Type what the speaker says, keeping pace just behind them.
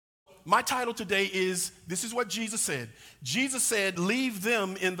my title today is, this is what Jesus said. Jesus said, leave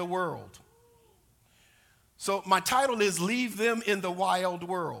them in the world. So my title is, leave them in the wild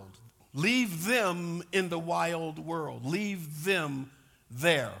world. Leave them in the wild world. Leave them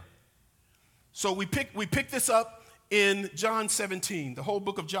there. So we pick this up in John 17. The whole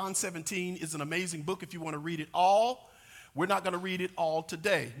book of John 17 is an amazing book if you want to read it all. We're not going to read it all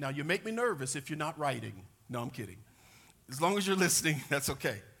today. Now, you make me nervous if you're not writing. No, I'm kidding. As long as you're listening, that's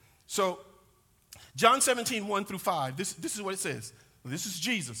okay. So John 17, 1 through 5, this is what it says. This is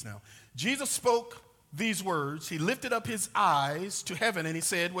Jesus now. Jesus spoke these words. He lifted up his eyes to heaven and he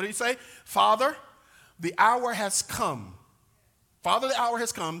said, what did he say? Father, the hour has come. Father, the hour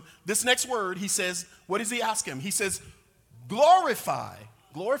has come. This next word, he says, what does he ask him? He says, glorify.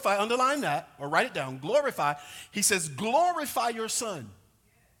 Glorify, underline that, or write it down. Glorify. He says, glorify your son.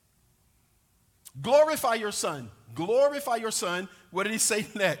 Glorify your son. Glorify your son. What did he say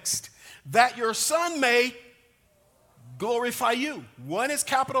next? That your son may glorify you. One is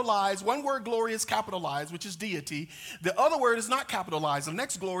capitalized. One word, glory, is capitalized, which is deity. The other word is not capitalized. The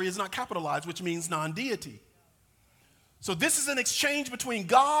next, glory, is not capitalized, which means non-deity. So this is an exchange between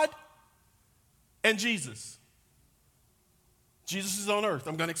God and Jesus. Jesus is on earth.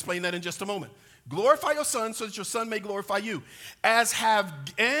 I'm going to explain that in just a moment. Glorify your son so that your son may glorify you. As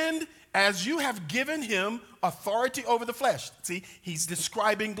you have given him authority over the flesh. See, he's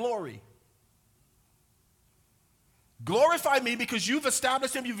describing glory. Glorify me because you've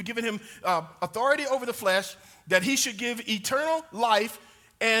established him, you've given him authority over the flesh, that he should give eternal life,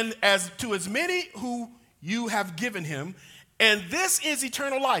 and as many who you have given him. And this is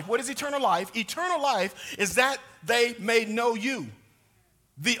eternal life. What is eternal life? Eternal life is that they may know you,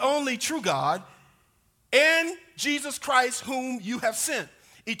 the only true God, and Jesus Christ whom you have sent.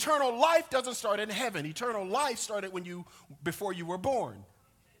 Eternal life doesn't start in heaven. Eternal life started before you were born.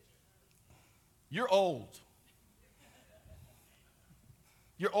 You're old.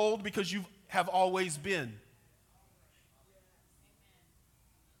 You're old because you have always been.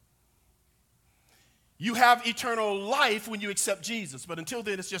 You have eternal life when you accept Jesus, but until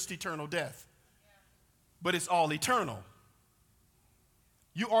then it's just eternal death. But it's all eternal.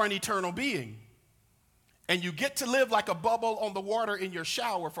 You are an eternal being. And you get to live like a bubble on the water in your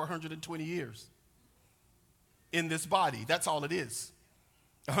shower for 120 years. In this body. That's all it is.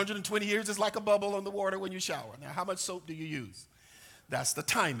 120 years is like a bubble on the water when you shower. Now, how much soap do you use? That's the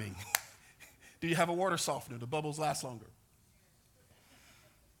timing. Do you have a water softener? The bubbles last longer.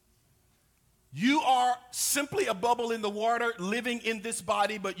 You are simply a bubble in the water living in this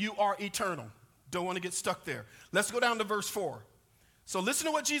body, but you are eternal. Don't want to get stuck there. Let's go down to verse 4. So listen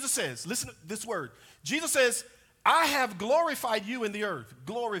to what Jesus says. Listen to this word. Jesus says, I have glorified you in the earth.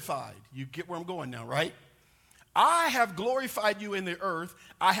 Glorified. You get where I'm going now, right? I have glorified you in the earth.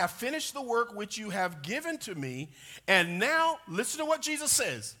 I have finished the work which you have given to me. And now, listen to what Jesus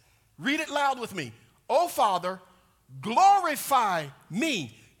says. Read it loud with me. Oh, Father, glorify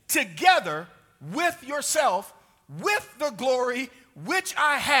me together with yourself, with the glory which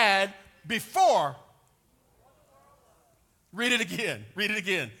I had before. Read it again. Read it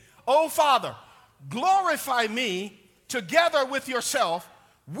again. Oh, Father, glorify me together with yourself,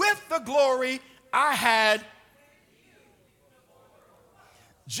 with the glory I had.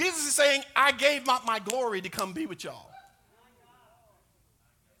 Jesus is saying, I gave my glory to come be with y'all.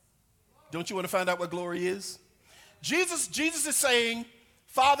 Don't you want to find out what glory is? Jesus is saying,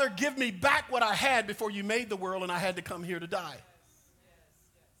 Father, give me back what I had before you made the world and I had to come here to die.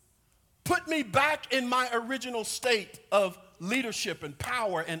 Put me back in my original state of leadership and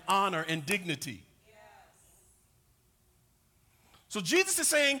power and honor and dignity. So Jesus is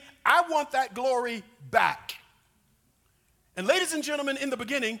saying, I want that glory back. And ladies and gentlemen, in the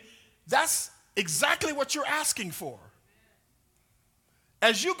beginning, that's exactly what you're asking for.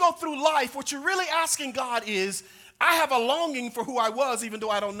 As you go through life, what you're really asking God is, I have a longing for who I was, even though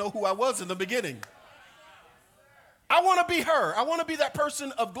I don't know who I was in the beginning. I want to be her. I want to be that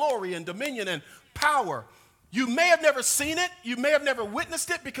person of glory and dominion and power. You may have never seen it. You may have never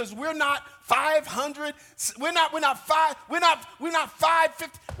witnessed it because we're not 500. We're not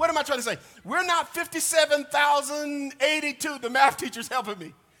 550. What am I trying to say? We're not 57,082. The math teacher's helping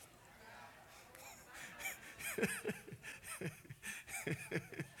me.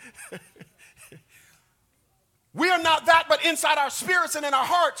 We are not that, but inside our spirits and in our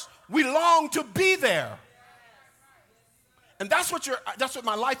hearts, we long to be there. And that's what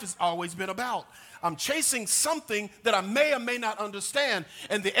my life has always been about. I'm chasing something that I may or may not understand.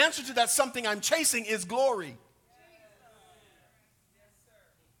 And the answer to that something I'm chasing is glory.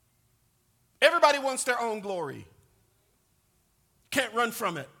 Everybody wants their own glory. Can't run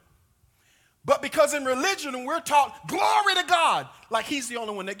from it. But because in religion we're taught glory to God, like he's the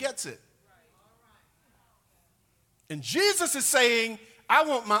only one that gets it. And Jesus is saying, I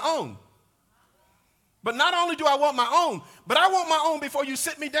want my own. But not only do I want my own, but I want my own before you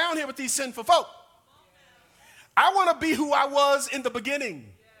sit me down here with these sinful folk. I want to be who I was in the beginning.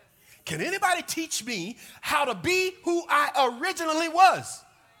 Can anybody teach me how to be who I originally was?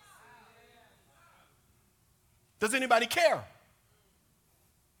 Does anybody care?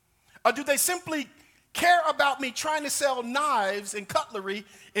 Or do they simply care about me trying to sell knives and cutlery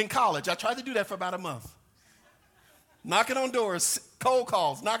in college? I tried to do that for about a month. Knocking on doors, cold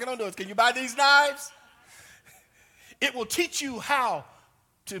calls, knocking on doors. Can you buy these knives? It will teach you how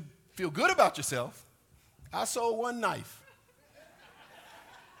to feel good about yourself. I sold one knife.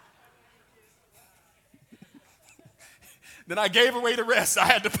 Then I gave away the rest I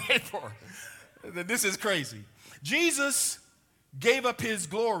had to pay for. This is crazy. Jesus gave up his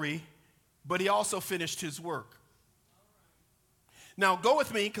glory, but he also finished his work. Now go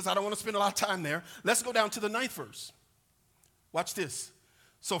with me, because I don't want to spend a lot of time there. Let's go down to the 9th verse. Watch this.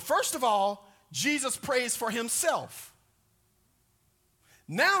 So first of all, Jesus prays for himself.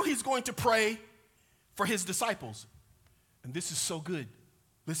 Now he's going to pray for his disciples. And this is so good.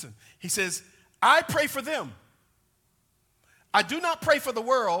 Listen, he says, I pray for them. I do not pray for the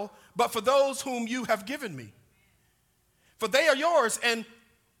world, but for those whom you have given me. For they are yours, and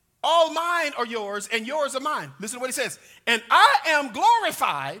all mine are yours, and yours are mine. Listen to what he says. And I am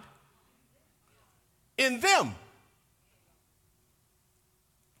glorified in them.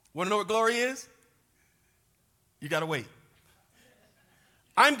 Want to know what glory is? You got to wait.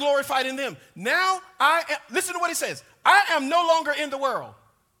 I'm glorified in them. Now listen to what he says. I am no longer in the world.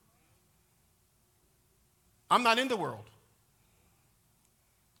 I'm not in the world.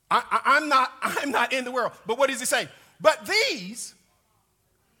 I'm not in the world. But what does he say? But these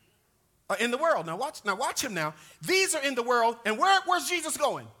are in the world. Now watch him now. These are in the world. And where's Jesus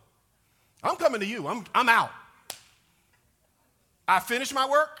going? I'm coming to you. I'm out. I finished my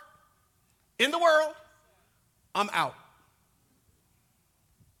work in the world. I'm out.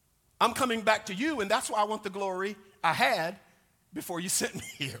 I'm coming back to you, and that's why I want the glory I had before you sent me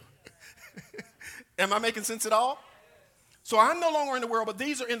here. Am I making sense at all? So I'm no longer in the world, but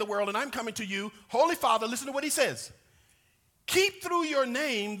these are in the world, and I'm coming to you. Holy Father, listen to what he says. Keep through your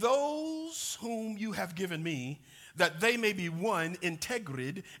name those whom you have given me, that they may be one,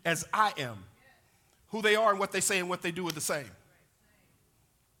 integrated as I am. Who they are and what they say and what they do are the same.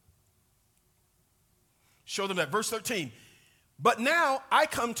 Show them that. Verse 13. But now I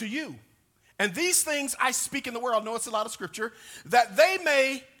come to you, and these things I speak in the world. I know it's a lot of scripture. That they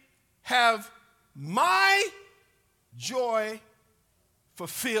may have my joy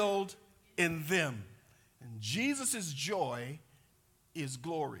fulfilled in them. And Jesus' joy is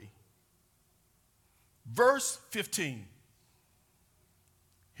glory. Verse 15.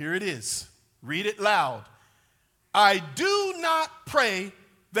 Here it is. Read it loud. I do not pray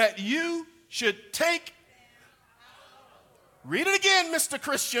that you should take. Read it again, Mr.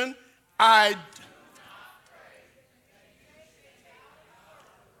 Christian. I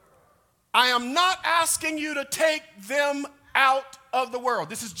am not asking you to take them out of the world.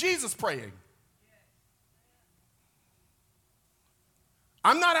 This is Jesus praying.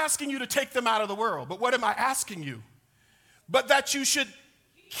 I'm not asking you to take them out of the world, but what am I asking you? But that you should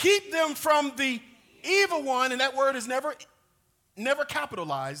keep them from the evil one, and that word is never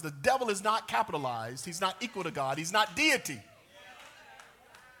capitalized. The devil is not capitalized. He's not equal to God. He's not deity.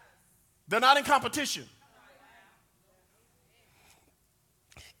 They're not in competition.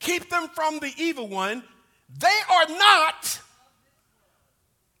 Keep them from the evil one. They are not.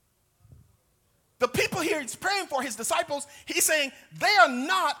 The people here he's praying for, his disciples, he's saying they are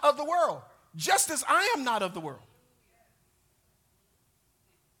not of the world, just as I am not of the world.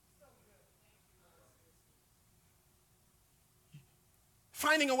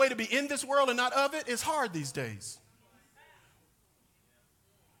 Finding a way to be in this world and not of it is hard these days.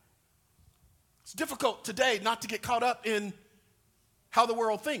 It's difficult today not to get caught up in how the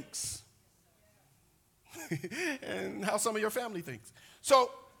world thinks and how some of your family thinks.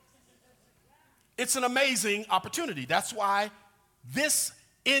 So it's an amazing opportunity. That's why this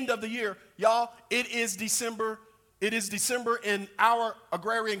end of the year, y'all, it is December. It is December in our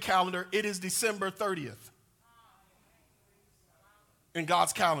agrarian calendar. It is December 30th in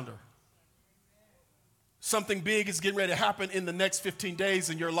God's calendar. Something big is getting ready to happen in the next 15 days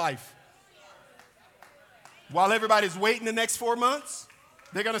in your life. While everybody's waiting the next 4 months,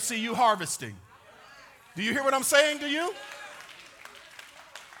 they're going to see you harvesting. Do you hear what I'm saying to you?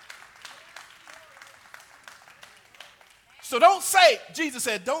 So don't say, Jesus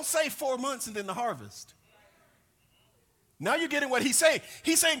said, don't say 4 months and then the harvest. Now you're getting what he's saying.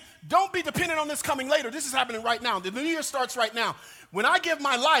 He's saying, don't be dependent on this coming later. This is happening right now. The new year starts right now. When I give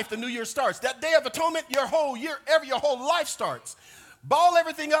my life, the new year starts. That day of atonement, your whole year, your whole life starts. Ball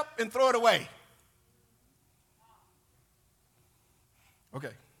everything up and throw it away.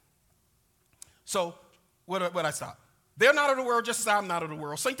 Okay. So, what I stop? They're not of the world, just as I'm not of the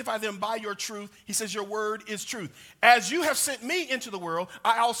world. Sanctify them by your truth. He says your word is truth. As you have sent me into the world,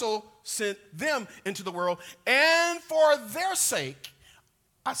 I also sent them into the world. And for their sake,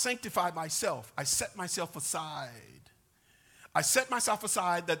 I sanctify myself. I set myself aside. I set myself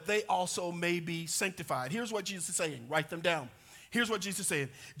aside that they also may be sanctified. Here's what Jesus is saying. Write them down. Here's what Jesus is saying.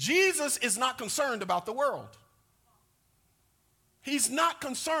 Jesus is not concerned about the world. He's not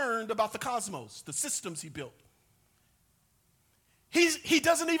concerned about the cosmos, the systems he built. He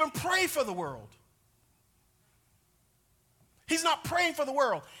doesn't even pray for the world. He's not praying for the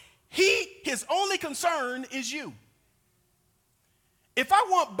world. His only concern is you. If I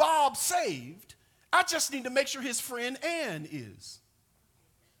want Bob saved, I just need to make sure his friend Ann is.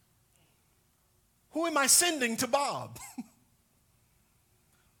 Who am I sending to Bob?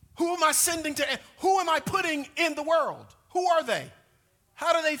 Who am I sending to Ann? Who am I putting in the world? Who are they?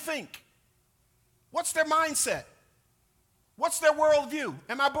 How do they think? What's their mindset? What's their worldview?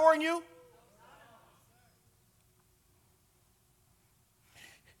 Am I boring you?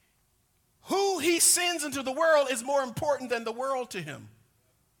 Who he sends into the world is more important than the world to him.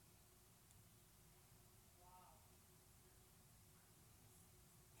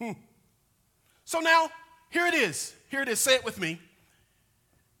 So now, here it is. Here it is. Say it with me.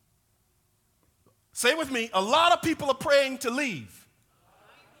 Say it with me. A lot of people are praying to leave.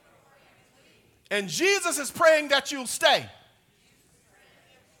 And Jesus is praying that you'll stay.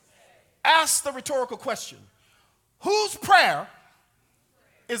 Ask the rhetorical question. Whose prayer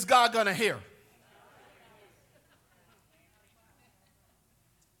is God going to hear?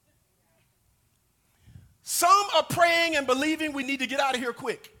 Some are praying and believing we need to get out of here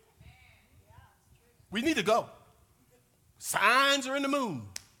quick. We need to go. Signs are in the moon.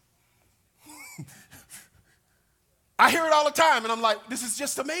 I hear it all the time, and I'm like, this is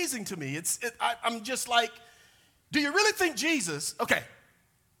just amazing to me. I'm just like, do you really think Jesus, okay,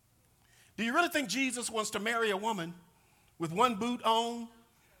 do you really think Jesus wants to marry a woman with one boot on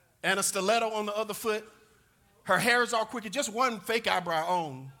and a stiletto on the other foot? Her hair is all crooked, just one fake eyebrow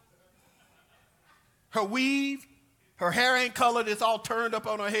on. Her weave, her hair ain't colored, it's all turned up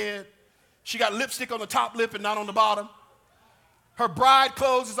on her head. She got lipstick on the top lip and not on the bottom. Her bride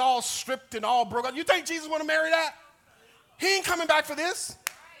clothes is all stripped and all broken. You think Jesus want to marry that? He ain't coming back for this.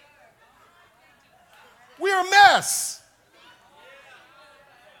 We're a mess.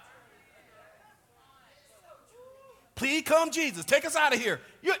 Please come, Jesus. Take us out of here.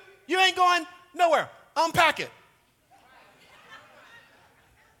 You ain't going nowhere. Unpack it.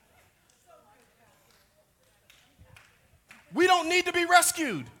 We don't need to be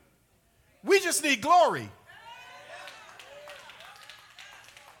rescued. We just need glory.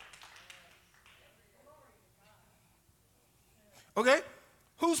 Okay?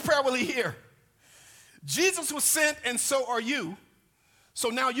 Whose prayer will he hear? Jesus was sent, and so are you. So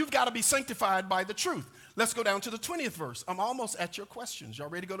now you've got to be sanctified by the truth. Let's go down to the 20th verse. I'm almost at your questions. Y'all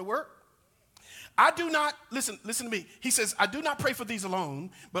ready to go to work? I do not, listen to me. He says, I do not pray for these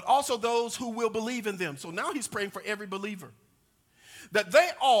alone, but also those who will believe in them. So now he's praying for every believer. That they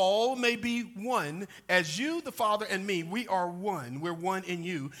all may be one, as you, the Father, and me, we are one. We're one in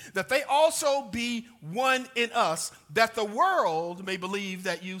you. That they also be one in us, that the world may believe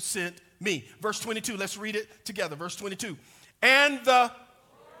that you sent me. Verse 22, let's read it together. Verse 22. And the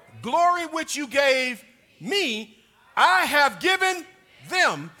glory which you gave me, I have given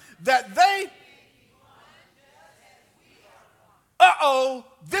them, that they...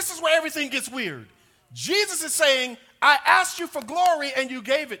 This is where everything gets weird. Jesus is saying, I asked you for glory and you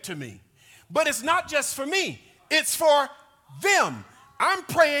gave it to me. But it's not just for me. It's for them. I'm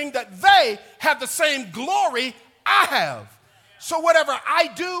praying that they have the same glory I have. So whatever I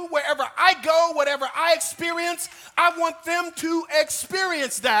do, wherever I go, whatever I experience, I want them to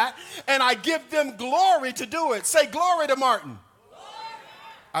experience that, and I give them glory to do it. Say glory to Martin. Glory.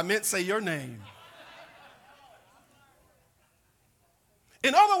 I meant say your name.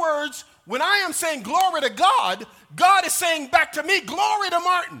 In other words, when I am saying glory to God, God is saying back to me, glory to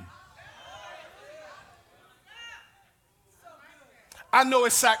Martin. I know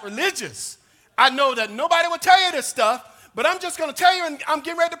it's sacrilegious. I know that nobody will tell you this stuff, but I'm just going to tell you, and I'm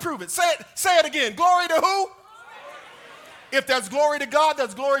getting ready to prove it. Say it again. Glory to who? If there's glory to God,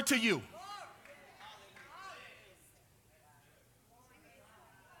 there's glory to you.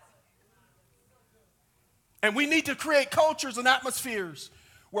 And we need to create cultures and atmospheres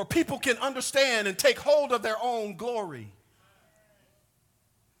where people can understand and take hold of their own glory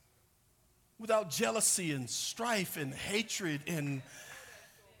without jealousy and strife and hatred and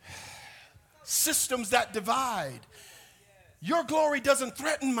systems that divide. Your glory doesn't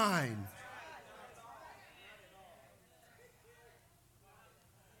threaten mine.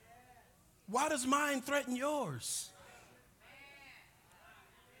 Why does mine threaten yours?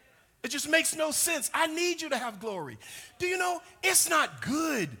 It just makes no sense. I need you to have glory. Do you know, it's not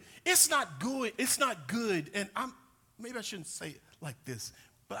good. It's not good. It's not good. And maybe I shouldn't say it like this,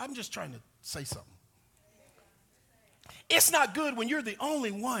 but I'm just trying to say something. It's not good when you're the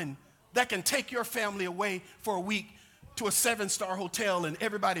only one that can take your family away for a week to a 7-star hotel and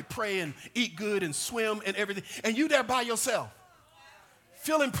everybody pray and eat good and swim and everything, and you there by yourself,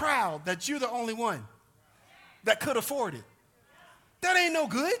 feeling proud that you're the only one that could afford it. That ain't no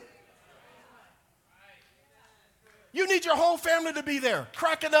good. You need your whole family to be there,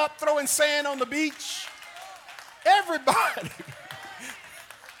 cracking up, throwing sand on the beach. Everybody.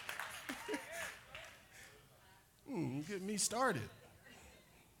 Get me started.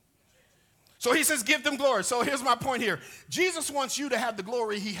 So he says, give them glory. So here's my point here. Jesus wants you to have the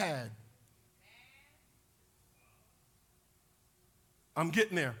glory he had. I'm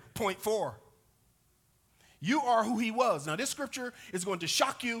getting there. Point 4. You are who he was. Now, this scripture is going to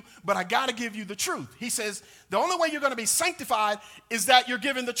shock you, but I got to give you the truth. He says, the only way you're going to be sanctified is that you're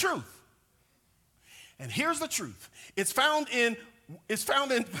given the truth. And here's the truth. It's found in 1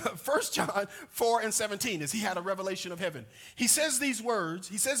 John 4 and 17, as he had a revelation of heaven. He says these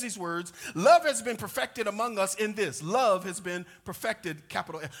words, love has been perfected among us in this. Love has been perfected,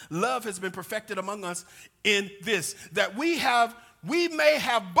 capital F. Love has been perfected among us in this, that we may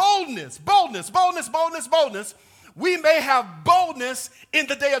have boldness. We may have boldness in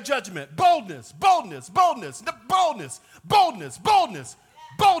the day of judgment. Boldness.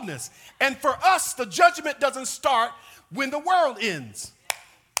 And for us, the judgment doesn't start when the world ends.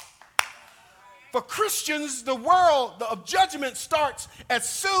 For Christians, the judgment starts as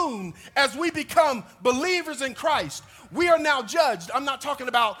soon as we become believers in Christ. We are now judged. I'm not talking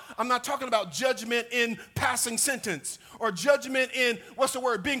about judgment in passing sentence or judgment in,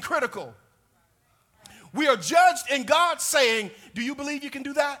 being critical. We are judged in God saying, do you believe you can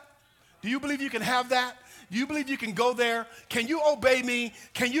do that? Do you believe you can have that? Do you believe you can go there? Can you obey me?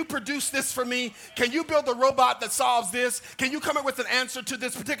 Can you produce this for me? Can you build a robot that solves this? Can you come up with an answer to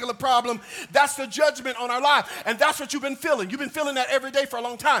this particular problem? That's the judgment on our life. And that's what you've been feeling. You've been feeling that every day for a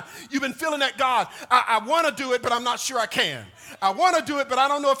long time. You've been feeling that, God, I want to do it, but I'm not sure I can. I want to do it, but I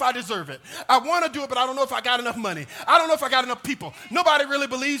don't know if I deserve it. I want to do it, but I don't know if I got enough money. I don't know if I got enough people. Nobody really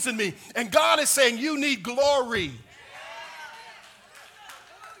believes in me. And God is saying, you need glory.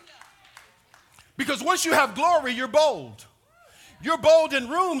 Because once you have glory, you're bold. You're bold in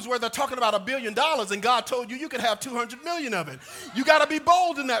rooms where they're talking about $1 billion and God told you could have 200 million of it. You got to be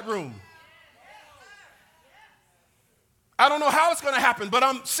bold in that room. I don't know how it's going to happen, but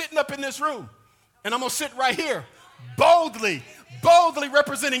I'm sitting up in this room and I'm going to sit right here boldly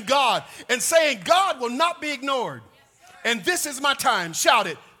representing God and saying God will not be ignored. And this is my time. Shout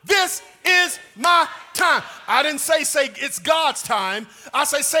it. This is my time. I didn't say it's God's time. I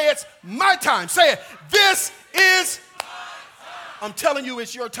say it's my time. Say it. This is my time. I'm telling you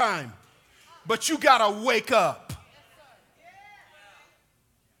it's your time. But you got to wake up.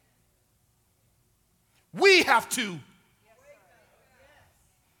 We have to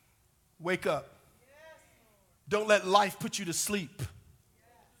wake up. Don't let life put you to sleep.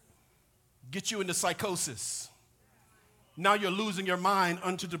 Get you into psychosis. Now you're losing your mind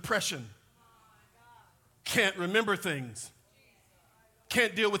unto depression. Can't remember things.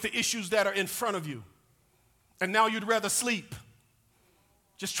 Can't deal with the issues that are in front of you. And now you'd rather sleep.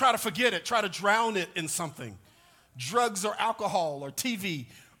 Just try to forget it. Try to drown it in something. Drugs or alcohol or TV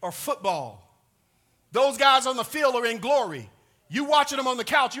or football. Those guys on the field are in glory. You watching them on the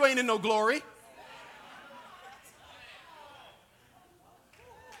couch, you ain't in no glory.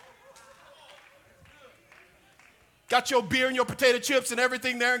 Got your beer and your potato chips and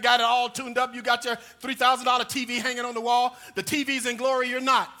everything there and got it all tuned up. You got your $3,000 TV hanging on the wall. The TV's in glory, you're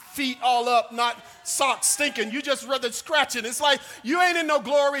not. Feet all up, not socks stinking. You just rather scratching. It's like you ain't in no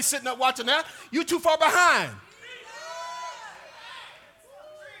glory sitting up watching that. You too far behind.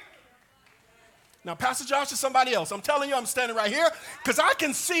 Now, Pastor Josh is somebody else. I'm telling you, I'm standing right here because I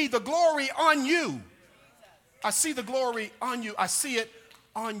can see the glory on you. I see the glory on you. I see it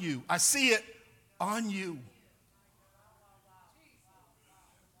on you. I see it on you.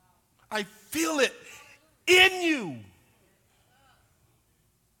 I feel it in you.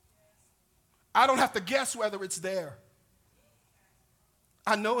 I don't have to guess whether it's there.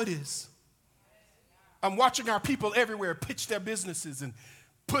 I know it is. I'm watching our people everywhere pitch their businesses and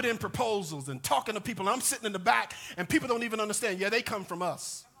put in proposals and talking to people. And I'm sitting in the back and people don't even understand. Yeah, they come from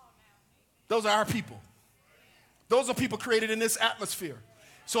us. Those are our people. Those are people created in this atmosphere.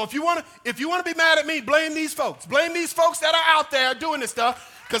 So if you want to be mad at me, blame these folks. Blame these folks that are out there doing this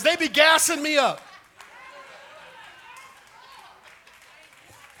stuff because they be gassing me up.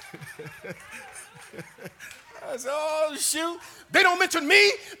 I said, oh, shoot. They don't mention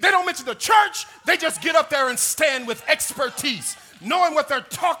me. They don't mention the church. They just get up there and stand with expertise, knowing what they're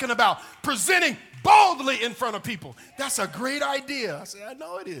talking about, presenting boldly in front of people. That's a great idea. I said, I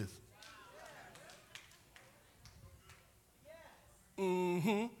know it is.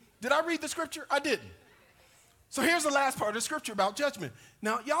 Did I read the scripture? I didn't. So here's the last part of the scripture about judgment.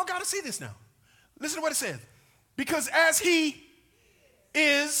 Now, y'all got to see this now. Listen to what it says. Because as he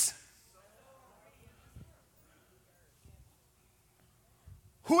is,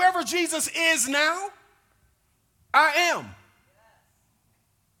 whoever Jesus is now, I am.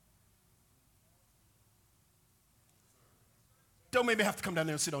 Don't make me have to come down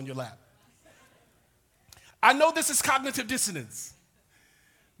there and sit on your lap. I know this is cognitive dissonance.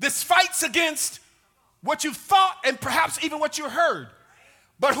 This fights against what you thought and perhaps even what you heard.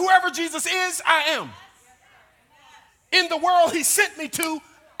 But whoever Jesus is, I am. In the world he sent me to,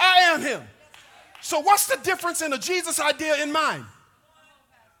 I am him. So what's the difference in a Jesus idea and mine?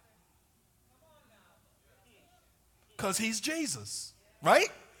 Because he's Jesus, right?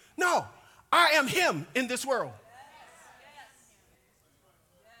 No, I am him in this world.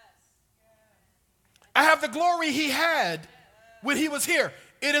 I have the glory he had when he was here.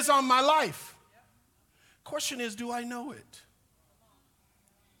 It is on my life. Question is, do I know it?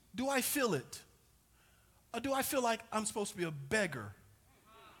 Do I feel it? Or do I feel like I'm supposed to be a beggar?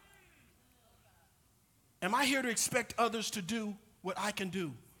 Am I here to expect others to do what I can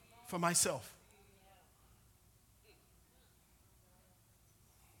do for myself?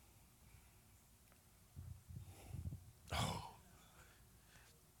 Oh.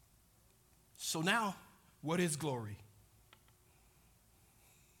 So now, what is glory?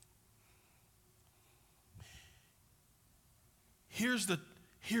 Here's the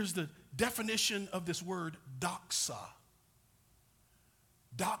definition of this word, doxa.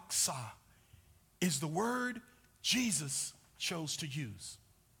 Doxa is the word Jesus chose to use.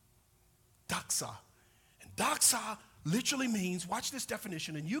 Doxa. And doxa literally means, watch this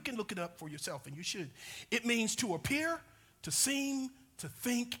definition, and you can look it up for yourself, and you should. It means to appear, to seem, to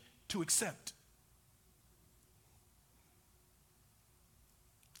think, to accept.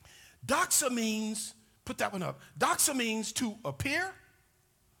 Doxa means, put that one up. Doxa means to appear,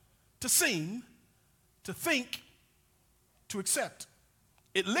 to seem, to think, to accept.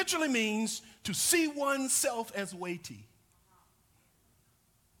 It literally means to see oneself as weighty.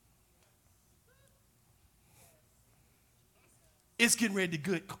 It's getting ready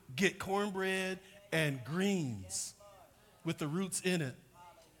to get cornbread and greens with the roots in it.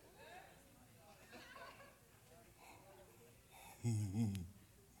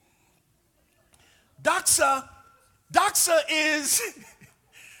 Doxa is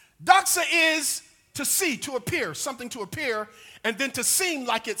to see, to appear, something to appear, and then to seem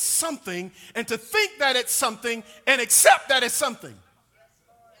like it's something, and to think that it's something, and accept that it's something.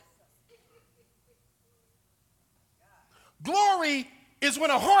 Glory is when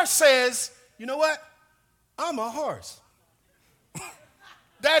a horse says, you know what? I'm a horse.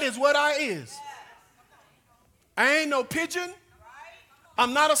 That is what I is. I ain't no pigeon.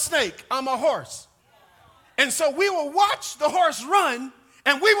 I'm not a snake. I'm a horse. And so we will watch the horse run,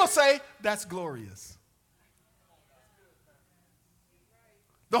 and we will say, that's glorious.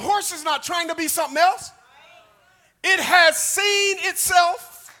 The horse is not trying to be something else. It has seen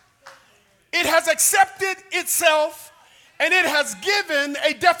itself. It has accepted itself. And it has given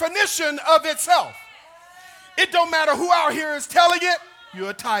a definition of itself. It don't matter who out here is telling it,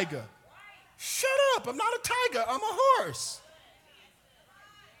 you're a tiger. Shut up, I'm not a tiger, I'm a horse.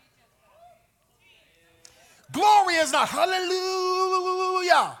 Glory is not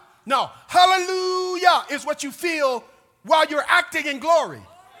hallelujah. No, hallelujah is what you feel while you're acting in glory.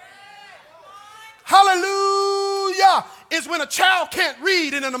 Hallelujah is when a child can't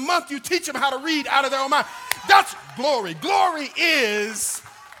read and in a month you teach them how to read out of their own mind. That's glory. Glory is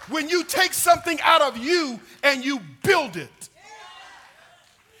when you take something out of you and you build it.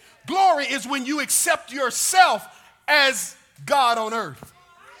 Glory is when you accept yourself as God on earth.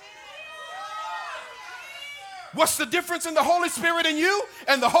 What's the difference in the Holy Spirit in you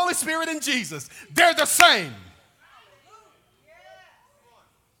and the Holy Spirit in Jesus? They're the same.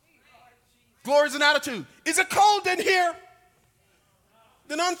 Glory is an attitude. Is it cold in here?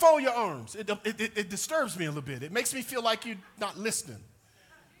 Then unfold your arms. It disturbs me a little bit. It makes me feel like you're not listening.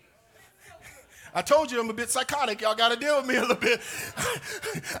 I told you I'm a bit psychotic. Y'all got to deal with me a little bit.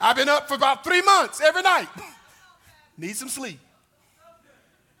 I've been up for about 3 months every night. Need some sleep.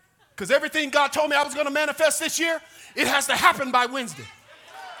 Because everything God told me I was going to manifest this year, it has to happen by Wednesday.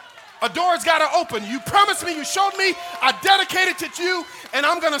 A door's got to open. You promised me, you showed me, I dedicated to you, and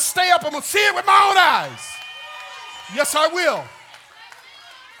I'm going to stay up. I'm going to see it with my own eyes. Yes, I will.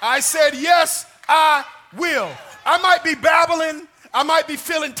 I said, yes, I will. I might be babbling. I might be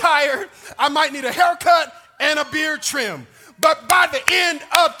feeling tired. I might need a haircut and a beard trim. But by the end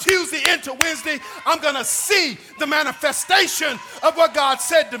of Tuesday into Wednesday, I'm going to see the manifestation of what God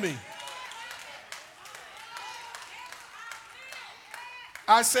said to me.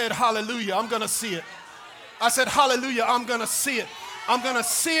 I said, hallelujah, I'm going to see it. I said, hallelujah, I'm going to see it. I'm going to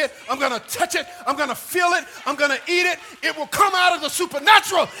see it. I'm going to touch it. I'm going to feel it. I'm going to eat it. It will come out of the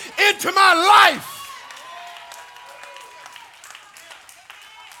supernatural into my life.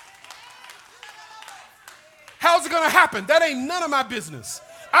 How's it going to happen? That ain't none of my business.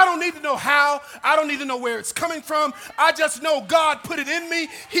 I don't need to know how. I don't need to know where it's coming from. I just know God put it in me.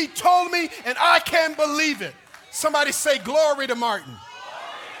 He told me, and I can believe it. Somebody say glory to Martin.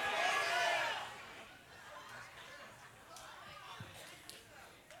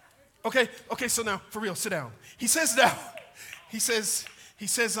 Okay, so now, for real, sit down. He says now,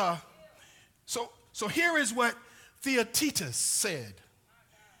 so here is what Theaetetus said.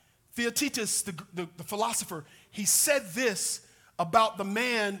 Theaetetus, the philosopher, he said this about the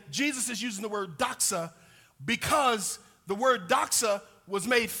man. Jesus is using the word doxa because the word doxa was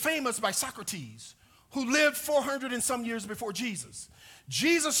made famous by Socrates, who lived 400 and some years before Jesus.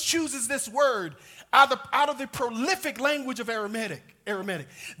 Jesus chooses this word out of the prolific language of Aramaic.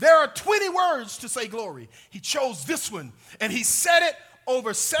 There are 20 words to say glory. He chose this one, and he said it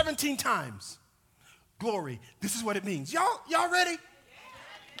over 17 times. Glory. This is what it means. Y'all ready?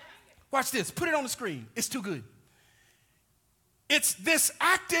 Watch this. Put it on the screen. It's too good. It's this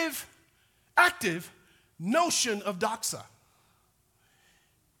active notion of doxa.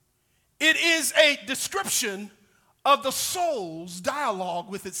 It is a description of the soul's dialogue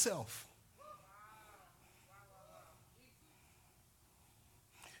with itself.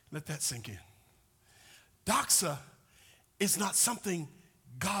 Let that sink in. Doxa is not something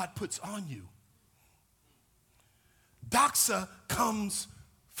God puts on you. Doxa comes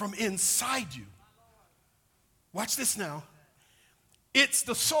from inside you. Watch this now. It's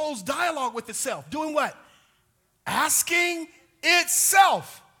the soul's dialogue with itself. Doing what? Asking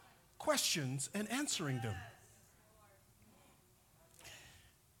itself questions and answering them.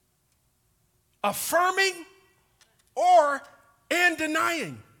 Affirming and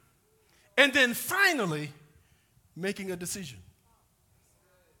denying. And then finally, making a decision.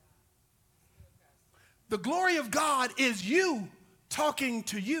 The glory of God is you talking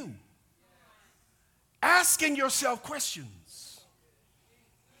to you. Asking yourself questions.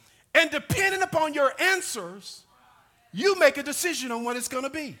 And depending upon your answers, you make a decision on what it's going to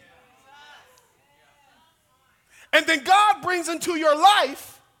be. And then God brings into your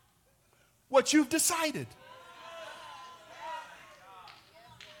life what you've decided.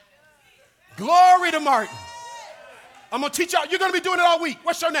 Glory to Martin. I'm going to teach y'all. You're going to be doing it all week.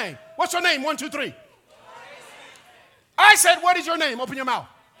 What's your name? What's your name? 1, 2, 3. I said, what is your name? Open your mouth.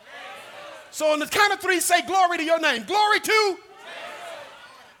 So on the count of 3, say glory to your name. Glory to.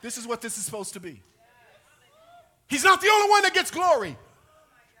 This is what this is supposed to be. He's not the only one that gets glory.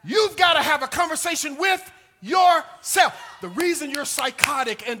 You've got to have a conversation with yourself. The reason you're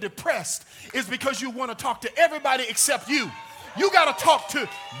psychotic and depressed is because you want to talk to everybody except you. You got to talk to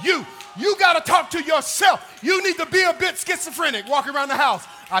you. You got to talk to yourself. You need to be a bit schizophrenic, walking around the house.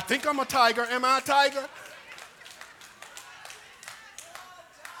 I think I'm a tiger. Am I a tiger?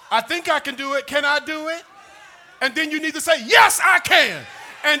 I think I can do it. Can I do it? And then you need to say, yes, I can.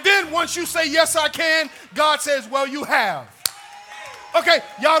 And then once you say, yes, I can, God says, well, you have. Okay,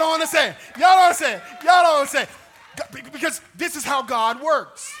 y'all don't understand. Y'all don't understand. Y'all don't understand. Because this is how God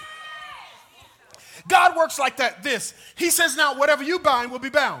works. God works like that. He says, now, whatever you bind will be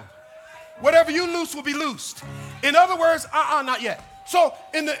bound. Whatever you loose will be loosed. In other words, not yet. So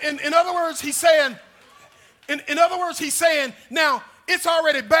in other words, he's saying, now it's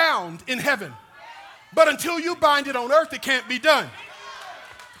already bound in heaven. But until you bind it on earth, it can't be done.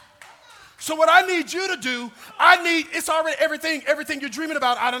 So what I need you to do, it's already everything you're dreaming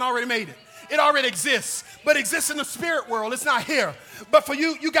about, I done already made it. It already exists, but exists in the spirit world. It's not here. But for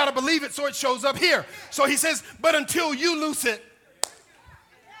you, you got to believe it so it shows up here. So he says, but until you loose it,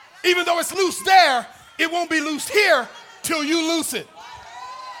 Even though it's loose there, it won't be loose here till you loose it.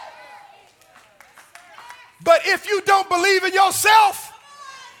 But if you don't believe in yourself,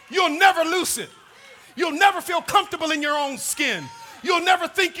 you'll never loose it. You'll never feel comfortable in your own skin. You'll never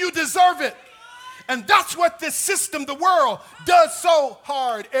think you deserve it. And that's what this system, the world, does so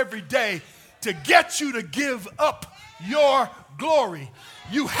hard every day to get you to give up your glory.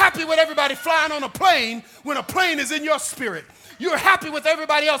 You happy with everybody flying on a plane when a plane is in your spirit. You're happy with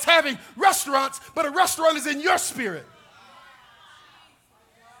everybody else having restaurants, but a restaurant is in your spirit.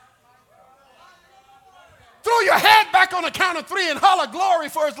 Throw your head back on the count of 3 and holler glory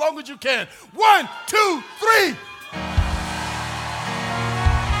for as long as you can. 1, 2, 3.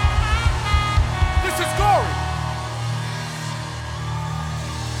 This is glory.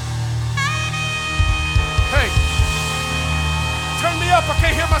 Hey, turn me up. I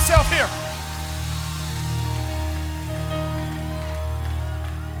can't hear myself here.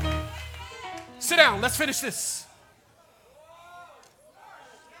 Sit down. Let's finish this.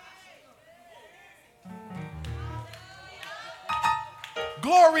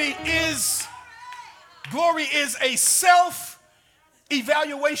 Glory is a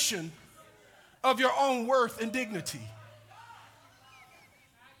self-evaluation of your own worth and dignity.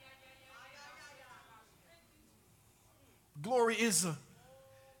 Glory is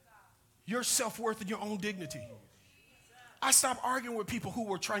your self-worth and your own dignity. I stopped arguing with people who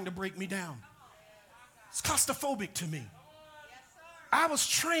were trying to break me down. It's claustrophobic to me. I was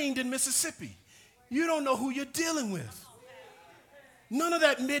trained in Mississippi. You don't know who you're dealing with. None of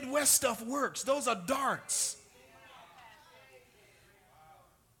that Midwest stuff works. Those are darts.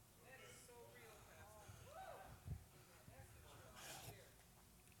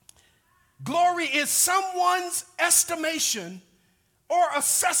 Glory is someone's estimation or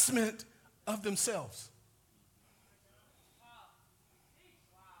assessment of themselves.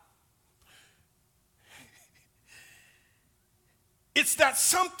 It's that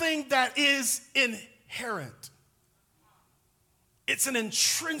something that is inherent. It's an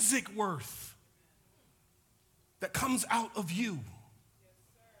intrinsic worth that comes out of you.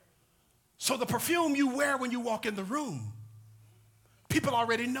 So the perfume you wear when you walk in the room, people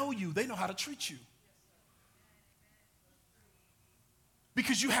already know you. They know how to treat you.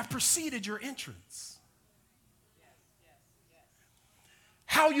 Because you have preceded your entrance.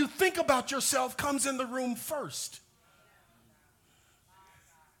 How you think about yourself comes in the room first.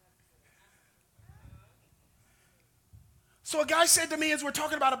 So a guy said to me as we're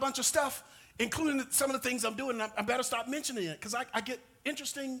talking about a bunch of stuff, including some of the things I'm doing, and I better stop mentioning it because I get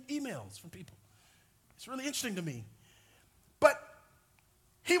interesting emails from people. It's really interesting to me. But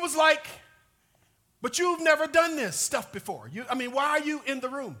he was like, but you've never done this stuff before. Why are you in the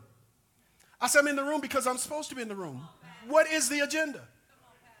room? I said, I'm in the room because I'm supposed to be in the room. What is the agenda?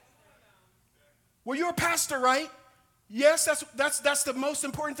 Well, you're a pastor, right? Yes, that's the most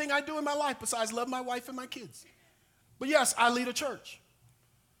important thing I do in my life besides love my wife and my kids. But yes, I lead a church.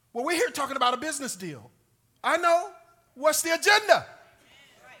 Well, we're here talking about a business deal. I know. What's the agenda?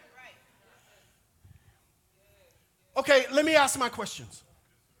 Okay, let me ask my questions.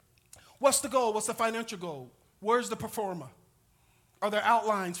 What's the goal? What's the financial goal? Where's the performer? Are there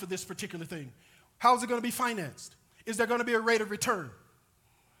outlines for this particular thing? How is it going to be financed? Is there going to be a rate of return?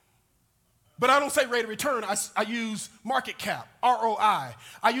 But I don't say rate of return. I use market cap, ROI.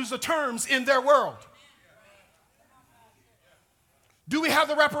 I use the terms in their world. Do we have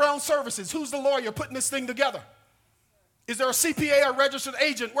the wraparound services? Who's the lawyer putting this thing together? Is there a CPA or registered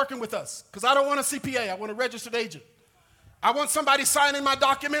agent working with us? Because I don't want a CPA. I want a registered agent. I want somebody signing my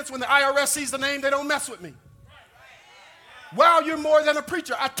documents. When the IRS sees the name, they don't mess with me. Wow, you're more than a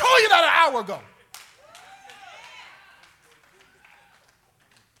preacher. I told you that an hour ago.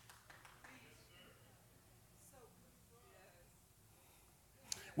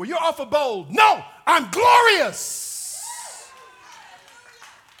 Well, you're awful bold. No, I'm glorious.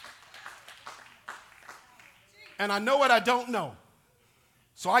 And I know what I don't know.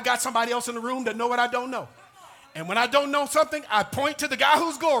 So I got somebody else in the room that know what I don't know. And when I don't know something, I point to the guy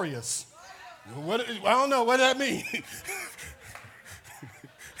who's glorious. I don't know, what does that mean?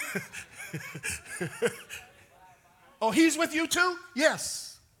 Oh, he's with you too?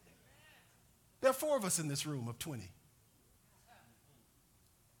 Yes. There are 4 of us in this room of 20.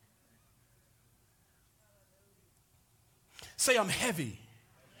 Say I'm heavy.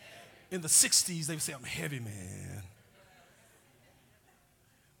 In the 60s, they would say, I'm heavy, man.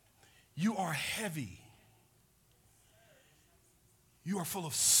 You are heavy. You are full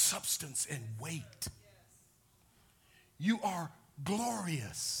of substance and weight. You are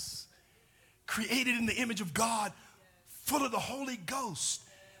glorious. Created in the image of God, full of the Holy Ghost.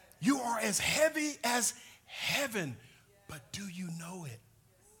 You are as heavy as heaven, but do you know it?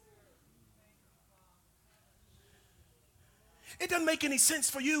 It doesn't make any sense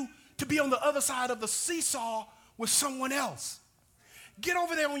for you to be on the other side of the seesaw with someone else. Get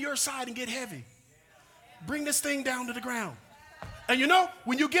over there on your side and get heavy. Bring this thing down to the ground. And you know,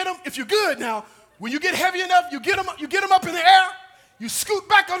 when you get them, if you're good now, when you get heavy enough, you get them up in the air, you scoot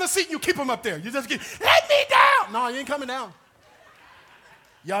back on the seat and you keep them up there. You just get, let me down. No, you ain't coming down.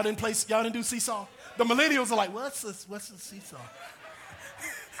 Y'all didn't do seesaw? The millennials are like, what's the seesaw?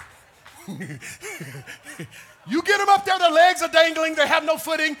 You get them up there, their legs are dangling, they have no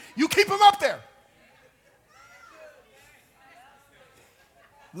footing, you keep them up there.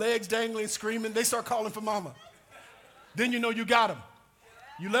 Legs dangling, screaming, they start calling for mama. Then you know you got them.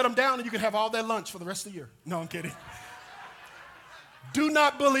 You let them down and you can have all that lunch for the rest of the year. No, I'm kidding. Do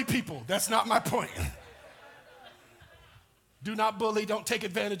not bully people. That's not my point. Do not bully, don't take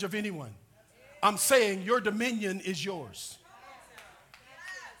advantage of anyone. I'm saying your dominion is yours.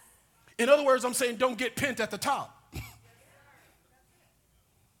 In other words, I'm saying don't get pent at the top.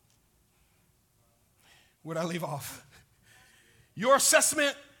 Where'd I leave off? Your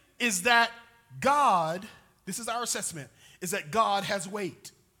assessment is that God, this is our assessment, is that God has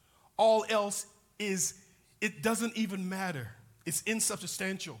weight. All else it doesn't even matter. It's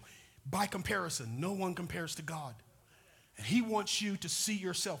insubstantial. By comparison, no one compares to God. And he wants you to see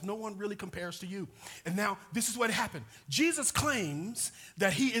yourself. No one really compares to you. And now, this is what happened. Jesus claims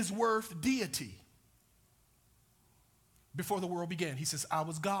that he is worth deity. Before the world began, he says, I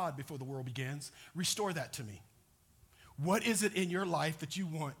was God before the world begins. Restore that to me. What is it in your life that you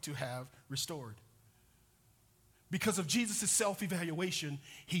want to have restored? Because of Jesus' self-evaluation,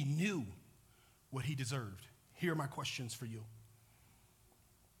 he knew what he deserved. Here are my questions for you.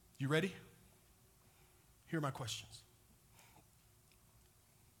 You ready? Here are my questions.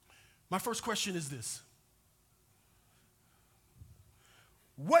 My first question is this.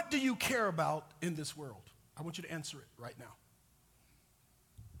 What do you care about in this world? I want you to answer it right now.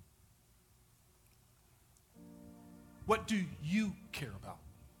 What do you care about?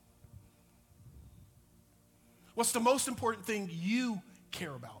 What's the most important thing you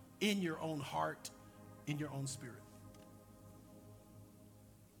care about in your own heart, in your own spirit?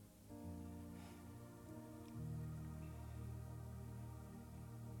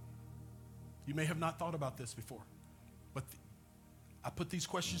 You may have not thought about this before, but I put these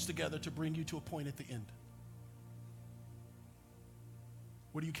questions together to bring you to a point at the end.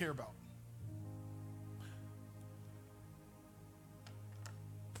 What do you care about?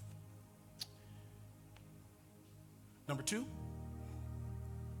 Number two,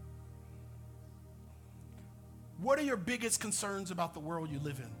 what are your biggest concerns about the world you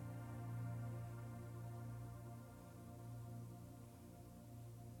live in?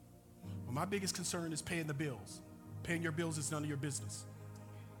 Well, my biggest concern is paying the bills. Paying your bills is none of your business.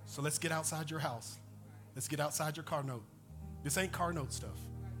 So let's get outside your house. Let's get outside your car note. This ain't car note stuff.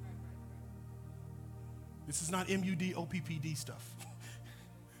 This is not MUD-OPPD stuff.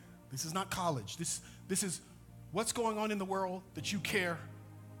 This is not college. This is what's going on in the world that you care.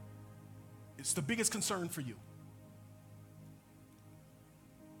 It's the biggest concern for you.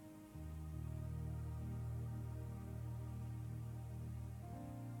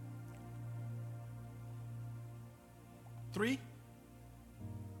 Three,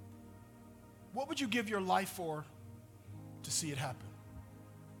 what would you give your life for to see it happen?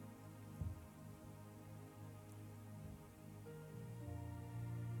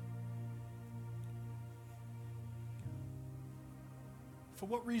 For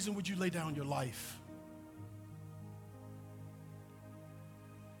what reason would you lay down your life?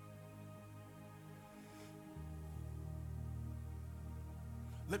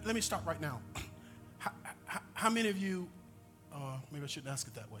 Let me stop right now. How many of you, maybe I shouldn't ask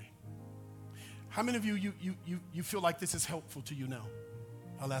it that way. How many of you feel like this is helpful to you now?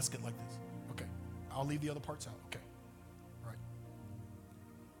 I'll ask it like this. Okay. I'll leave the other parts out. Okay. All right.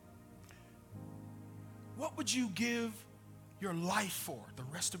 What would you give your life for, the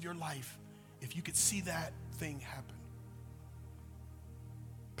rest of your life, if you could see that thing happen?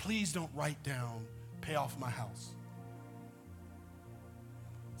 Please don't write down, pay off my house.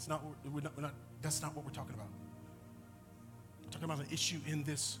 It's not, that's not what we're talking about. We're talking about an issue in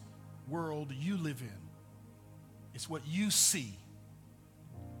this world you live in. It's what you see.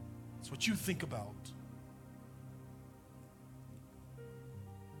 It's what you think about.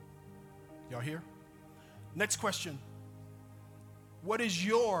 Y'all here? Next question. What is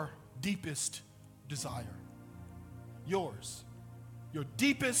your deepest desire? Yours. Your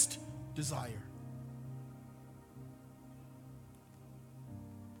deepest desire.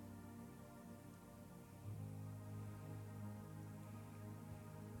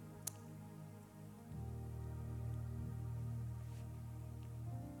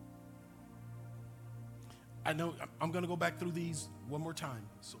 I know I'm going to go back through these one more time.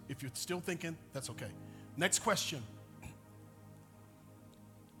 So if you're still thinking, that's okay. Next question.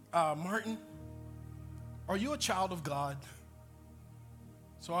 Martin, are you a child of God?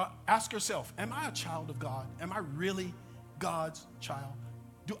 So ask yourself, am I a child of God? Am I really God's child?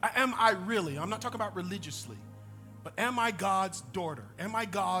 Am I really? I'm not talking about religiously, but am I God's daughter? Am I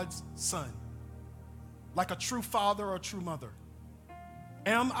God's son? Like a true father or a true mother?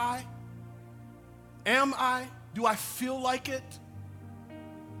 Am I? Am I? Do I feel like it?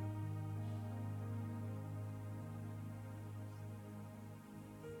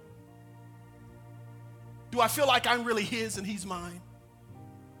 Do I feel like I'm really his and he's mine?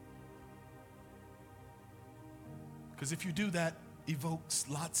 Because if you do, that evokes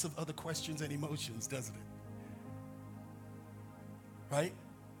lots of other questions and emotions, doesn't it? Right?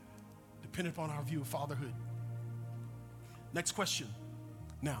 Depending upon our view of fatherhood. Next question.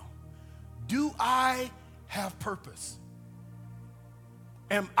 Now, do I have purpose?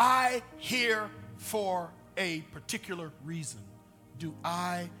 Am I here for a particular reason? Do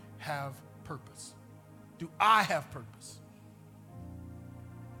I have purpose? Do I have purpose?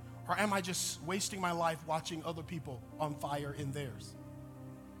 Or am I just wasting my life watching other people on fire in theirs?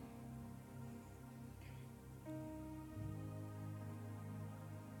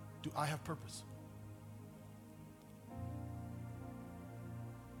 Do I have purpose?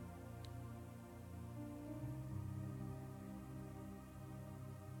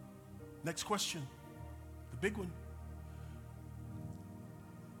 Next question, the big one.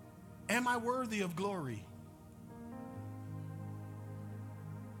 Am I worthy of glory?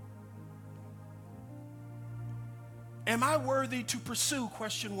 Am I worthy to pursue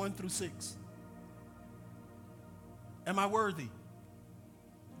question 1 through 6? Am I worthy?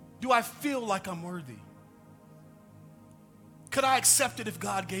 Do I feel like I'm worthy? Could I accept it if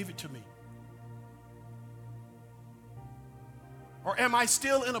God gave it to me? Or am I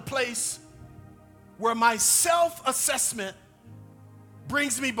still in a place where my self-assessment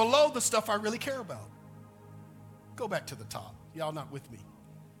brings me below the stuff I really care about? Go back to the top. Y'all not with me.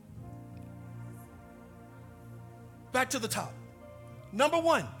 Back to the top. Number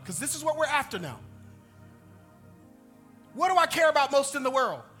 1, because this is what we're after now. What do I care about most in the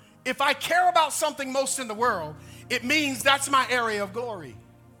world? If I care about something most in the world, it means that's my area of glory,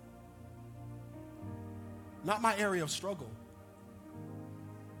 not my area of struggle.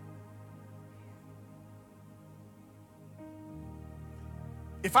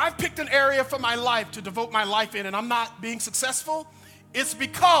 If I've picked an area for my life to devote my life in and I'm not being successful, it's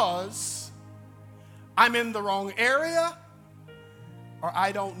because I'm in the wrong area or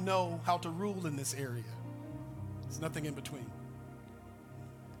I don't know how to rule in this area. There's nothing in between.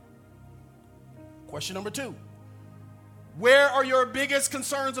 Question number 2. Where are your biggest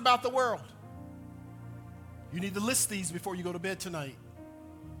concerns about the world? You need to list these before you go to bed tonight.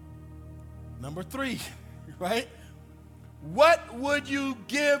 Number 3, right? What would you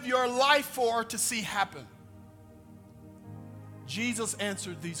give your life for to see happen? Jesus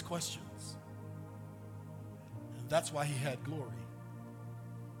answered these questions. And that's why he had glory.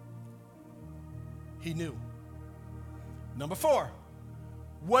 He knew. Number 4,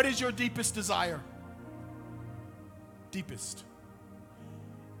 what is your deepest desire? Deepest.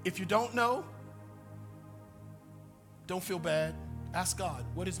 If you don't know, don't feel bad. Ask God,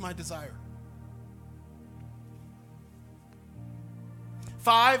 what is my desire?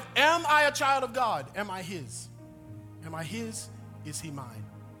 5, am I a child of God? Am I his? Am I his? Is he mine?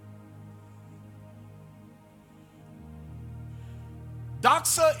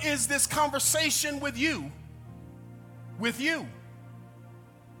 Doxa is this conversation with you. With you.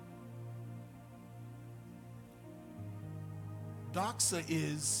 Doxa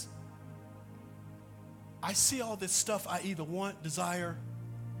is, I see all this stuff I either want, desire,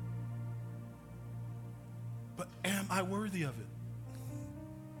 but am I worthy of it?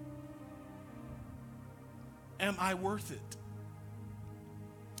 Am I worth it?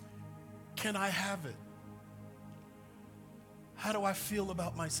 Can I have it? How do I feel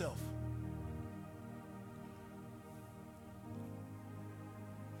about myself?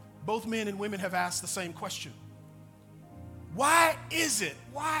 Both men and women have asked the same question. Why is it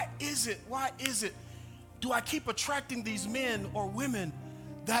do I keep attracting these men or women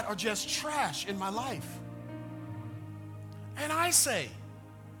that are just trash in my life? And I say,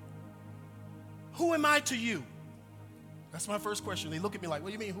 who am I to you? That's my first question. They look at me like, what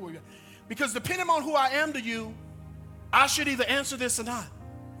do you mean, who are you? Because depending on who I am to you, I should either answer this or not.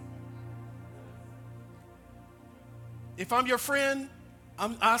 If I'm your friend,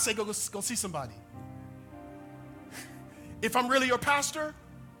 I say go see somebody. If I'm really your pastor,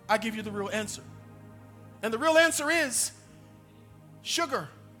 I give you the real answer. And the real answer is, sugar,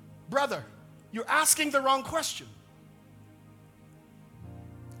 brother, you're asking the wrong question.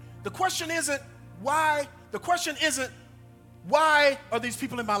 The question isn't why. The question isn't why are these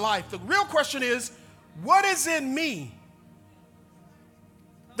people in my life? The real question is, what is in me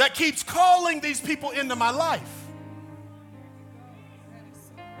that keeps calling these people into my life?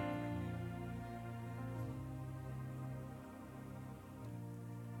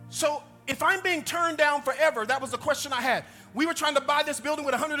 So if I'm being turned down forever, that was the question I had. We were trying to buy this building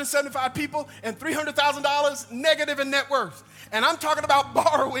with 175 people and $300,000 negative in net worth. And I'm talking about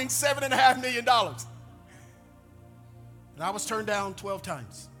borrowing $7.5 million. And I was turned down 12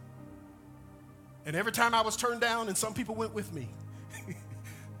 times. And every time I was turned down, and some people went with me.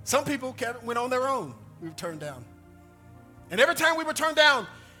 Some people went on their own. We were turned down. And every time we were turned down,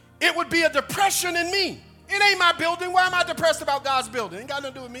 it would be a depression in me. It ain't my building. Why am I depressed about God's building? It ain't got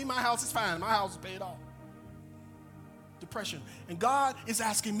nothing to do with me. My house is fine. My house is paid off. Depression. And God is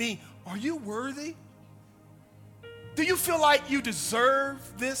asking me, are you worthy? Do you feel like you deserve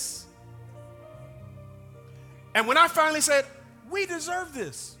this? And when I finally said, we deserve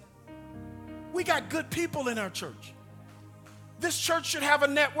this. We got good people in our church. This church should have a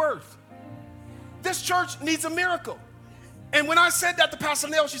net worth. This church needs a miracle. And when I said that to Pastor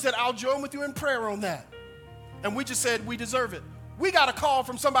Nell, she said, I'll join with you in prayer on that. And we just said, we deserve it. We got a call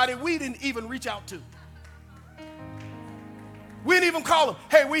from somebody we didn't even reach out to. We didn't even call them.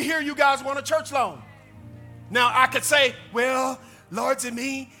 Hey, we hear you guys want a church loan. Now, I could say, well, Lord's in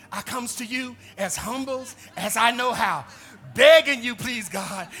me, I comes to you as humble as I know how. Begging you, please,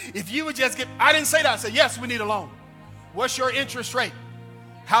 God, if you would just get, I didn't say that. I said, yes, we need a loan. What's your interest rate?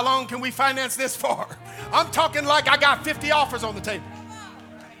 How long can we finance this for? I'm talking like I got 50 offers on the table.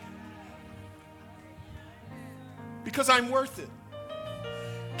 Because I'm worth it.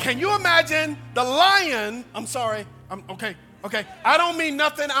 Can you imagine the lion? I'm sorry. Okay. I don't mean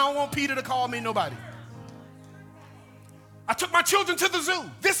nothing. I don't want Peter to call me nobody. I took my children to the zoo,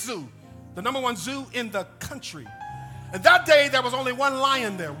 this zoo, the #1 zoo in the country. And that day, there was only one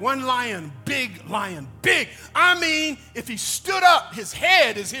lion there. One lion, big. I mean, if he stood up, his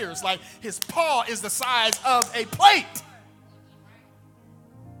head is here. It's like his paw is the size of a plate.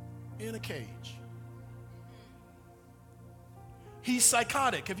 In a cage. He's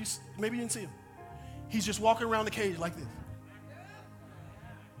psychotic. Maybe you didn't see him. He's just walking around the cage like this.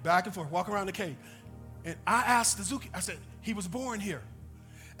 Back and forth, walking around the cage. And I asked the zookeeper, I said, he was born here.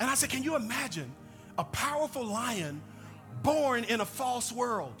 And I said, can you imagine a powerful lion born in a false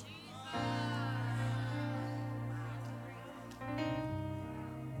world?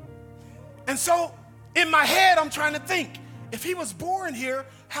 And so in my head, I'm trying to think, if he was born here,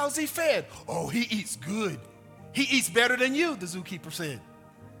 how's he fed? Oh, he eats good. He eats better than you, the zookeeper said.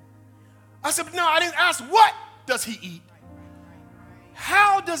 I said, no, I didn't ask, what does he eat?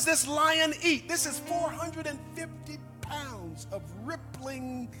 How does this lion eat? This is 450 pounds of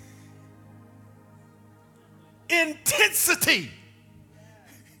rippling intensity.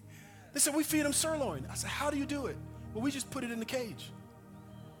 They said, we feed him sirloin. I said, how do you do it? Well, we just put it in the cage.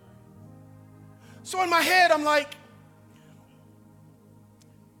 So in my head, I'm like,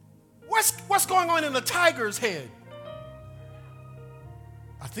 what's going on in the tiger's head?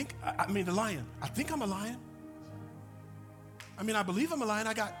 The lion. I think I'm a lion. I believe I'm a lion.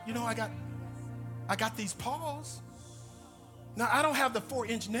 I got these paws. Now, I don't have the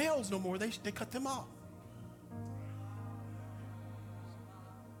 4-inch nails no more. They cut them off.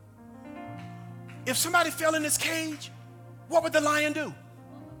 If somebody fell in this cage, what would the lion do?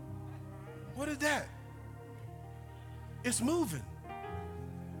 What is that? It's moving.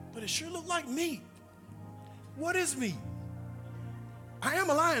 But it sure looked like meat. What is meat? I am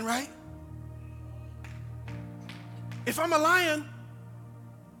a lion, right? If I'm a lion,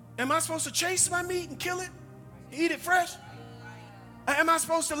 am I supposed to chase my meat and kill it? Eat it fresh? Or am I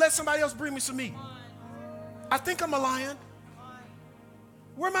supposed to let somebody else bring me some meat? I think I'm a lion.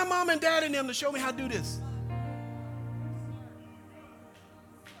 Where are my mom and dad in them to show me how to do this?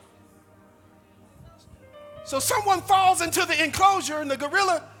 So someone falls into the enclosure and the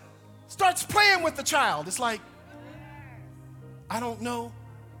gorilla starts playing with the child. It's like, I don't know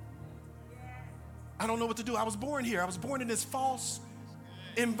what to do. I was born here. I was born in this false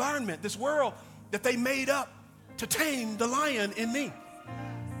environment, this world that they made up to tame the lion in me.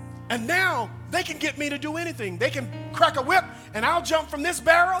 And now they can get me to do anything. They can crack a whip and I'll jump from this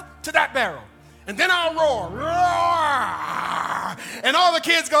barrel to that barrel. And then I'll roar. Roar! And all the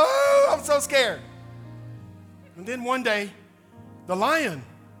kids go, oh, I'm so scared. And then one day, the lion,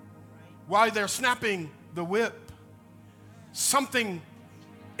 while they're snapping the whip, something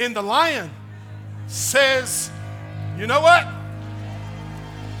in the lion says, you know what?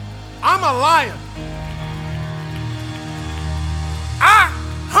 I'm a lion. I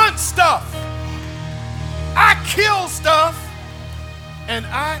hunt stuff. I kill stuff. And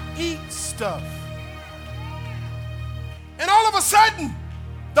I eat stuff. And all of a sudden,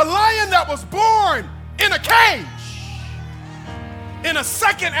 the lion that was born in a cage, in a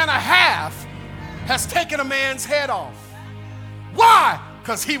second and a half, has taken a man's head off. Why?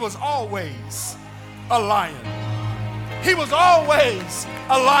 Because he was always a lion. He was always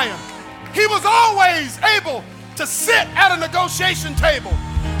a lion. He was always able to sit at a negotiation table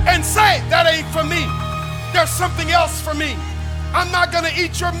and say, that ain't for me. There's something else for me. I'm not going to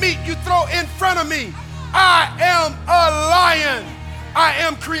eat your meat you throw in front of me. I am a lion. I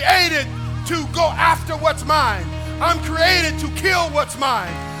am created to go after what's mine. I'm created to kill what's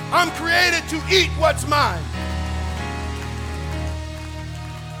mine. I'm created to eat what's mine.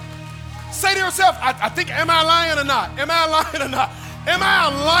 Say to yourself, I think, am I a lion or not? Am I a lion or not? Am I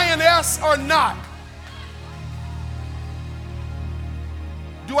a lioness or not?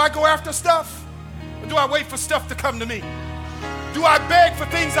 Do I go after stuff? Or do I wait for stuff to come to me? Do I beg for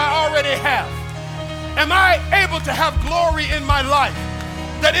things I already have? Am I able to have glory in my life?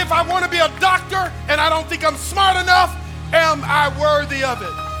 That if I want to be a doctor and I don't think I'm smart enough, am I worthy of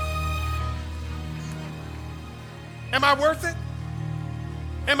it? Am I worth it?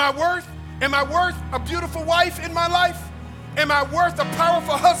 Am I worth a beautiful wife in my life? Am I worth a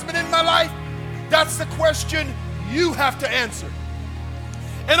powerful husband in my life? That's the question you have to answer.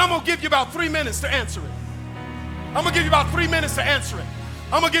 And I'm going to give you about 3 minutes to answer it. I'm going to give you about 3 minutes to answer it.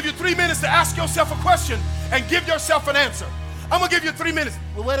 I'm going to give you 3 minutes to ask yourself a question and give yourself an answer. I'm going to give you 3 minutes.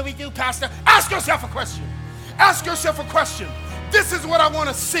 Well, what do we do, Pastor? Ask yourself a question. Ask yourself a question. This is what I want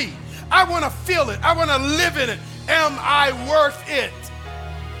to see. I want to feel it. I want to live in it. Am I worth it?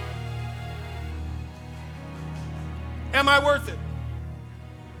 Am I worth it?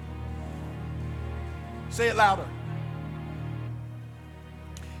 Say it louder.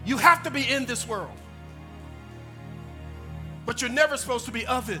 You have to be in this world, but you're never supposed to be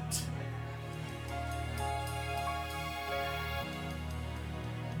of it.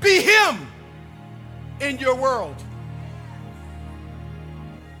 Be him in your world.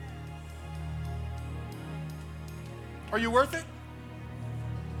 Are you worth it?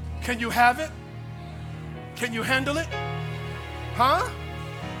 Can you have it? Can you handle it? Huh?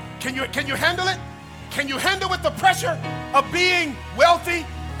 Can you handle it? Can you handle with the pressure of being wealthy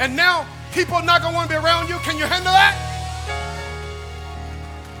and now people are not going to want to be around you? Can you handle that?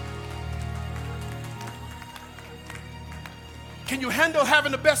 Can you handle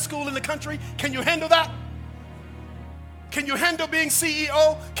having the best school in the country? Can you handle that? Can you handle being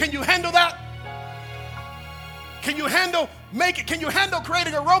CEO? Can you handle that? Can you handle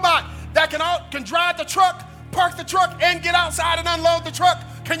creating a robot that can drive the truck, park the truck, and get outside and unload the truck?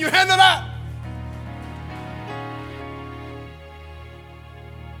 Can you handle that?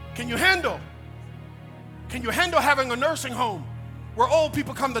 Can you handle having a nursing home where old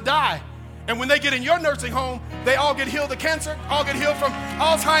people come to die, and when they get in your nursing home, they all get healed of cancer, all get healed from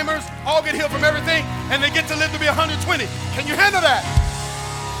Alzheimer's, all get healed from everything, and they get to live to be 120? Can you handle that?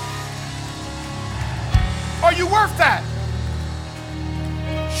 Are you worth that?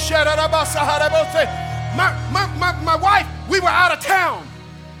 My wife, we were out of town.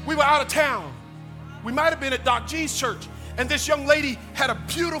 We might have been at Doc G's church. And this young lady had a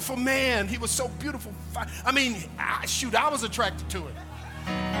beautiful man. He was so beautiful. I mean, I was attracted to him.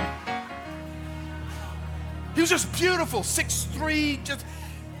 He was just beautiful, 6'3".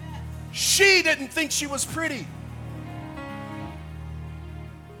 She didn't think she was pretty.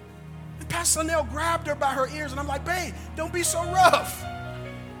 And Pastor Nell grabbed her by her ears, and I'm like, babe, don't be so rough.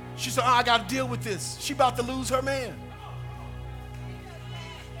 She said, I got to deal with this. She about to lose her man.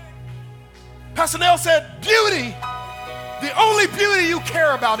 Pastor Nell said, beauty, the only beauty you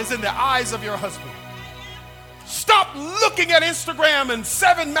care about is in the eyes of your husband. Stop looking at Instagram and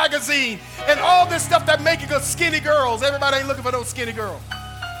Seven magazine and all this stuff that making us skinny girls. Everybody ain't looking for those skinny girls.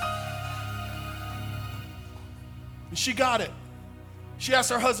 And she got it. She asked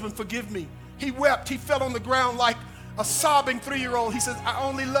her husband, forgive me. He wept. He fell on the ground like a sobbing 3-year-old. He says, I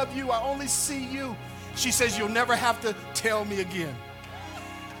only love you. I only see you. She says, you'll never have to tell me again.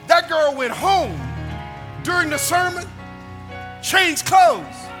 That girl went home during the sermon, changed clothes.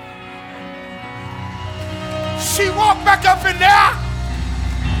 She walked back up in there.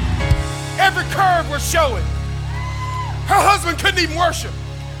 Every curve was showing. Her husband couldn't even worship.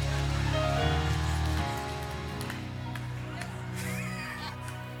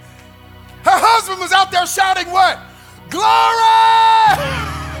 Her husband was out there shouting what? Glory!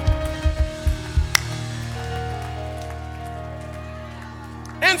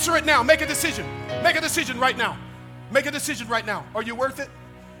 Answer it now. Make a decision. Make a decision right now. Make a decision right now. Are you worth it?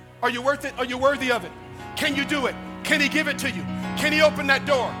 Are you worth it? Are you worthy of it? Can you do it? Can he give it to you? Can he open that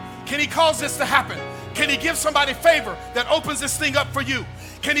door? Can he cause this to happen? Can he give somebody favor that opens this thing up for you?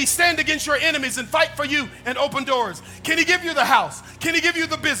 Can he stand against your enemies and fight for you and open doors? Can he give you the house? Can he give you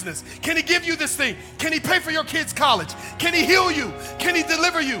the business? Can he give you this thing? Can he pay for your kids' college? Can he heal you? Can he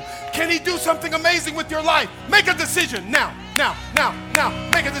deliver you? Can he do something amazing with your life? Make a decision now, now, now, now.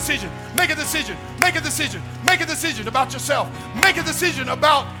 Make a decision. Make a decision. Make a decision. Make a decision about yourself. Make a decision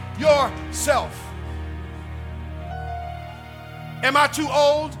about yourself. Am I too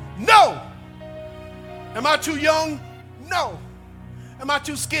old? No. Am I too young? No. Am I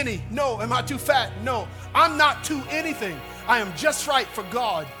too skinny? No. Am I too fat? No. I'm not too anything. I am just right for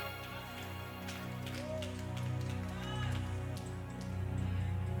God.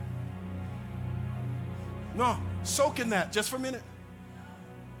 No, soak in that just for a minute.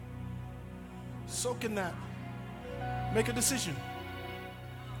 Soak in that. Make a decision.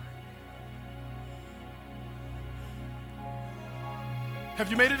 Have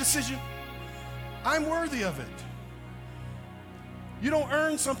you made a decision? I'm worthy of it. You don't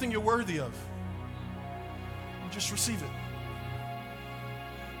earn something you're worthy of. You just receive it.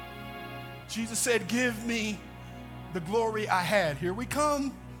 Jesus said, give me the glory I had. Here we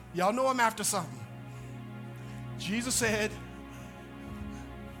come. Y'all know I'm after something. Jesus said,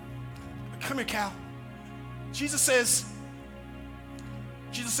 come here, Cal. Jesus says,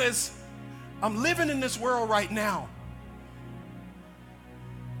 I'm living in this world right now.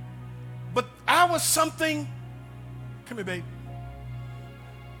 But I was something, come here, babe.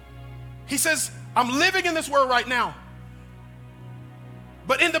 He says, I'm living in this world right now.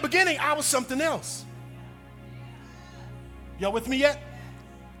 But in the beginning, I was something else. Y'all with me yet?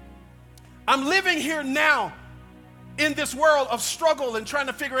 I'm living here now in this world of struggle and trying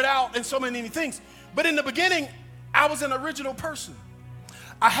to figure it out and so many things. But in the beginning, I was an original person.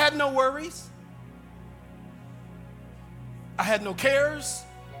 I had no worries. I had no cares.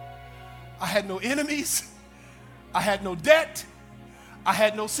 I had no enemies. I had no debt. I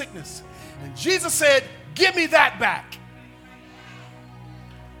had no sickness. And Jesus said, give me that back.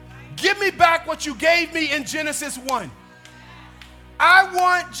 Give me back what you gave me in Genesis 1. I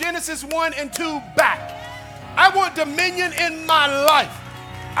want Genesis 1 and 2 back. I want dominion in my life.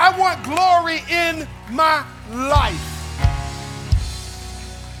 I want glory in my life.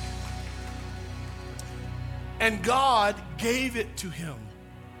 And God gave it to him.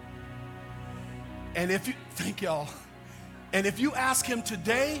 And if you, thank y'all. And if you ask him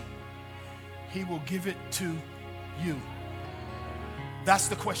today, he will give it to you. That's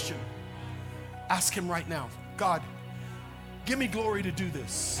the question. Ask him right now. God, give me glory to do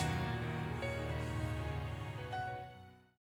this.